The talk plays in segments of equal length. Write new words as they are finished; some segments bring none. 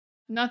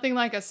Nothing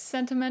like a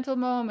sentimental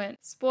moment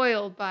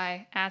spoiled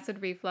by acid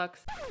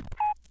reflux.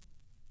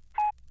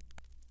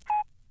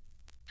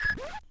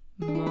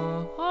 More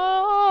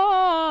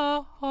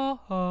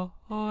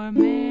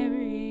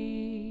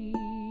Mary.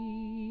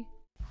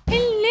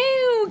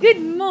 Hello, good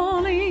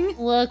morning.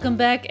 Welcome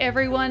back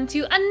everyone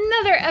to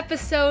another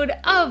episode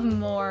of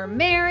More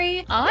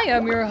Mary. I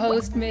am your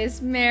host,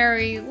 Miss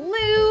Mary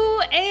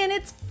Lou, and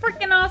it's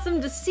freaking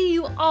awesome to see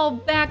you all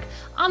back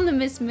on the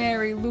Miss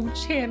Mary Lou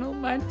channel,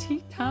 my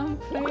tea time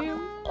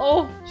fam.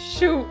 Oh,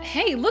 shoot.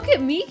 Hey, look at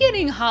me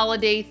getting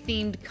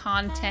holiday-themed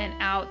content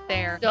out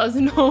there.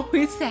 Doesn't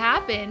always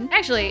happen.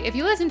 Actually, if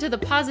you listen to the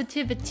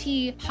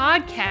Positivity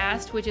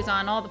podcast, which is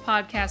on all the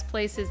podcast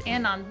places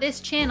and on this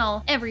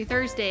channel every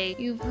Thursday,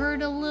 you've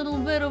heard a little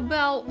bit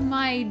about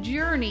my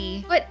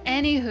journey. But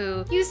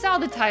anywho, you saw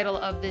the title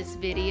of this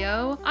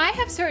video. I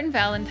have certain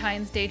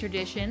Valentine's Day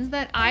traditions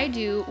that I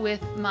do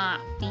with my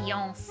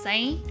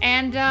fiancé,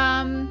 and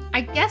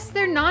I guess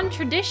they're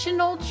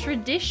non-traditional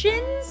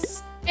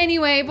traditions?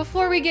 Anyway,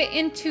 before we get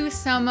into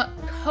some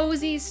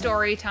cozy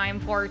story time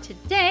for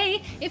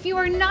today, if you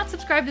are not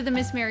subscribed to the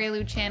Miss Mary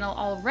Lou channel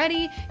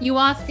already, you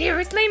are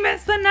seriously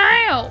missing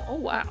out.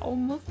 Oh, I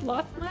almost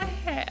lost my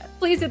hat.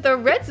 Please hit the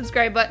red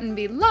subscribe button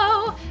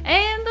below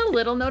and the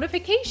little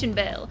notification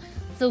bell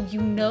so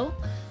you know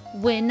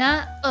when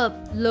I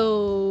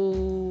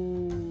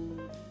upload.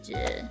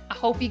 I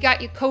hope you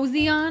got your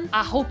cozy on.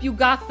 I hope you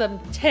got some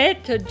tea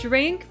to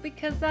drink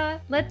because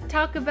let's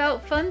talk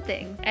about fun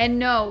things. And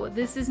no,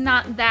 this is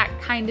not that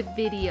kind of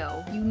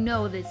video. You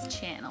know this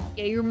channel.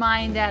 Get your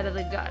mind out of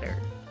the gutter.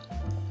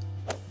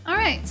 All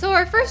right, so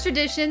our first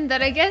tradition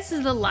that I guess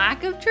is a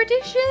lack of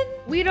tradition,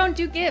 we don't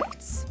do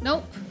gifts.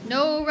 Nope,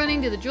 no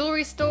running to the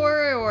jewelry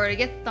store or to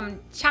get some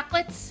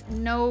chocolates,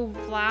 no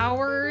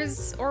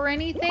flowers or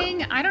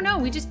anything. I don't know,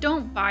 we just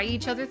don't buy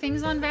each other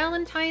things on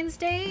Valentine's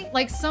Day.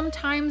 Like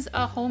sometimes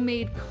a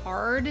homemade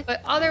card,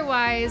 but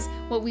otherwise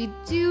what we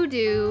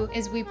do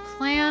is we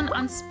plan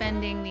on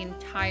spending the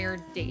entire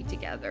day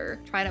together.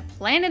 Try to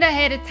plan it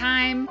ahead of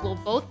time. We'll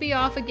both be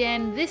off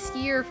again this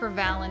year for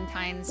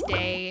Valentine's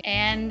Day,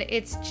 and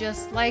it's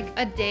just like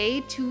a day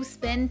to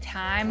spend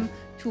time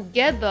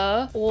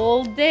together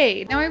all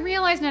day. Now I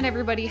realize not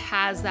everybody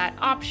has that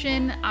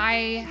option.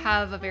 I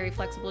have a very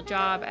flexible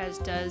job, as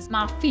does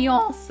my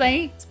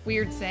fiancé. It's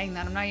weird saying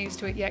that, I'm not used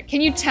to it yet. Can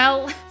you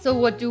tell? So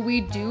what do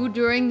we do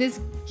during this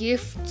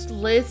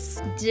giftless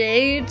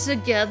day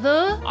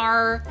together?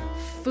 Our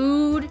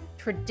food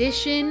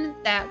tradition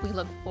that we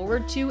look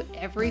forward to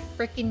every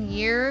freaking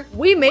year.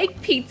 We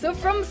make pizza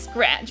from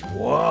scratch.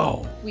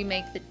 Whoa. We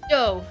make the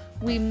dough.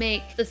 We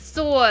make the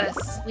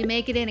sauce. We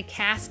make it in a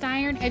cast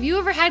iron. Have you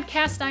ever had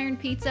cast iron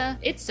pizza?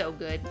 It's so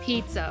good.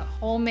 Pizza,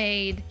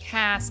 homemade,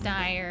 cast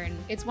iron.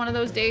 It's one of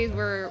those days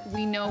where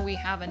we know we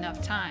have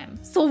enough time.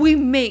 So we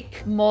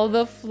make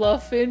mother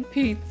fluffin'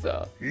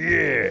 pizza.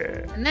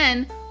 Yeah. And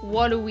then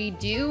what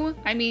do?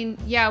 I mean,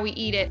 yeah, we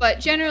eat it, but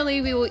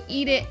generally we will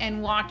eat it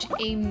and watch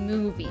a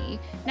movie.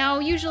 Now,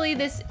 usually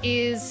this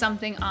is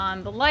something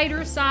on the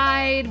lighter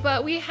side,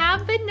 but we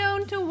have been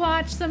known to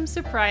watch some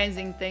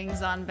surprising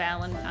things on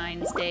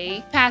Valentine's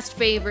Day. Past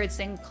favorites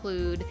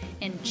include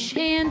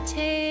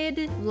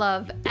Enchanted,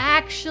 Love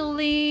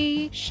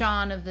Actually,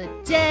 Shaun of the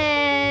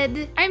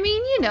Dead. I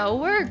mean, you know,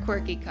 we're a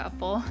quirky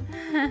couple.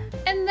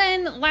 And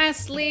then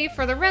lastly,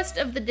 for the rest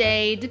of the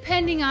day,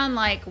 depending on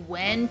like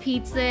when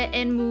pizza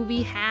and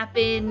movie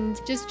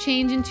happened, just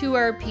change into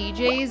our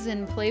PJs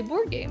and play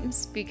board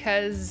games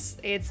because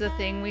it's a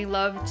thing we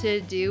love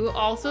to do.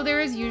 Also, there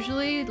is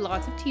usually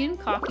lots of tea and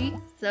coffee,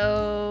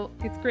 so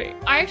it's great.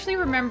 I actually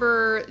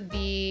remember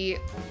the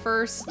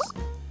first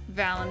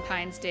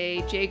Valentine's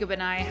Day Jacob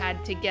and I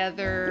had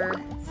together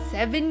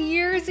 7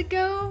 years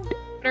ago.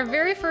 Our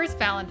very first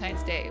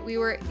Valentine's Day, we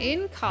were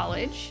in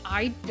college.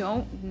 I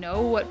don't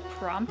know what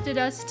prompted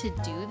us to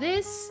do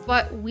this,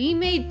 but we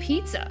made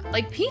pizza.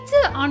 Like,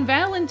 pizza on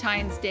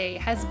Valentine's Day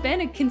has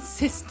been a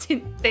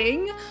consistent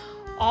thing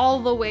all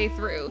the way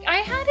through. I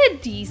had a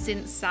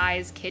decent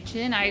sized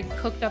kitchen. I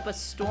cooked up a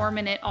storm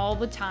in it all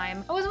the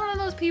time. I was one of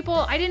those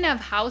people, I didn't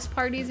have house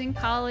parties in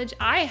college.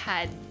 I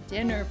had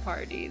dinner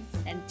parties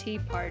and tea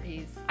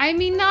parties. I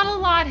mean, not a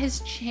lot has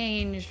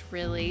changed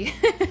really.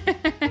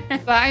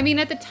 But I mean,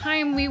 at the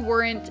time we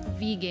weren't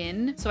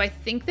vegan. So I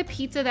think the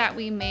pizza that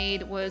we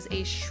made was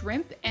a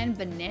shrimp and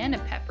banana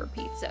pepper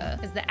pizza,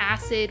 because the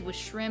acid with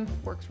shrimp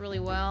works really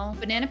well.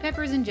 Banana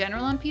peppers in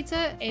general on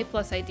pizza, A+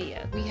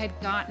 idea. We had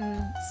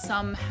gotten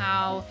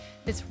somehow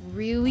this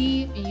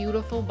really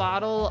beautiful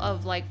bottle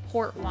of like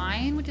port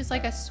wine, which is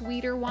like a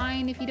sweeter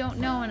wine if you don't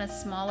know, in a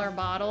smaller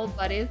bottle,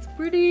 but it's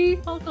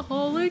pretty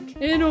alcoholic.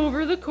 And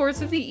over the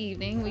course of the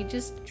evening, we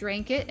just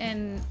drank it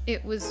and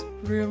it was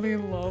really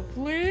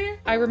lovely.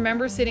 I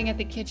remember sitting at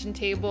the kitchen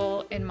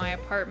table in my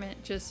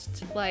apartment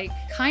just like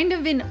kind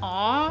of in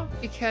awe,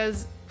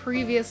 because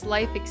previous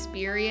life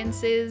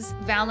experiences,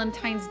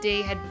 Valentine's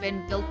Day had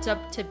been built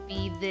up to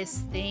be this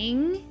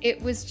thing. It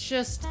was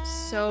just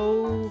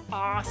so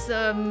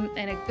awesome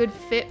and a good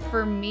fit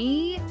for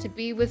me to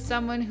be with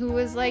someone who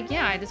was like,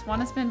 yeah, I just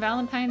want to spend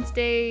Valentine's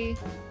Day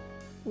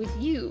with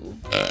you.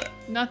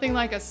 Nothing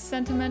like a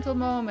sentimental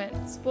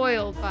moment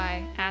spoiled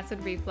by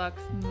acid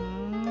reflux.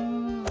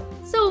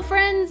 So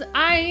friends,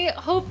 I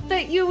hope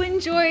that you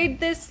enjoyed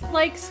this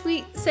like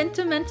sweet,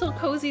 sentimental,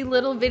 cozy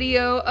little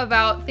video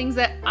about things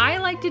that I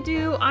like to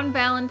do on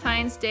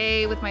Valentine's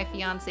Day with my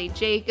fiance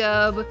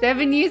Jacob.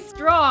 7 years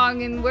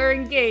strong and we're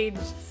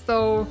engaged,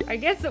 so I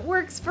guess it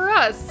works for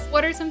us.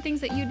 What are some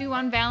things that you do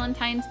on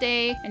Valentine's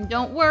Day? And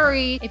don't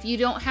worry, if you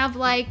don't have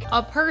like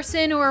a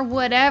person or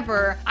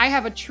whatever, I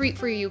have a treat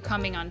for you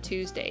coming on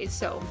Tuesday,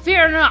 so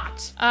fear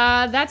not.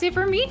 That's it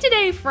for me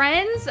today,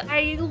 friends.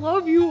 I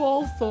love you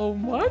all so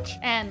much.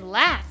 And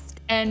last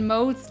and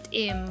most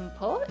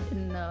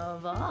important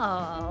of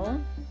all,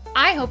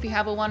 I hope you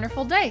have a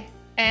wonderful day,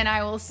 and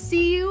I will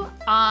see you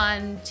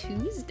on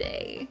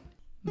Tuesday.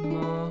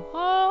 More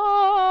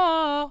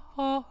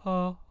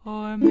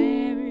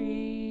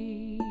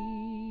Mary.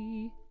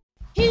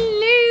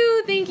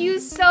 Hello, thank you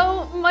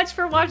so much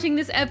for watching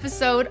this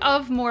episode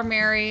of More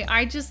Mary.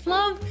 I just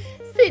love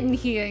sitting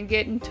here and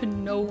getting to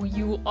know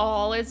you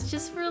all. It's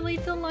just really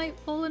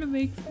delightful and it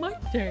makes my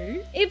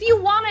day. If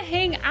you want to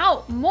hang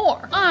out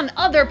more on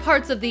other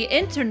parts of the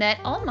internet,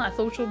 all my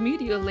social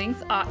media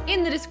links are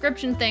in the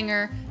description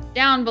thinger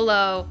down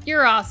below.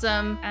 You're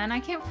awesome, and I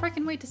can't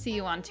freaking wait to see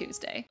you on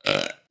Tuesday.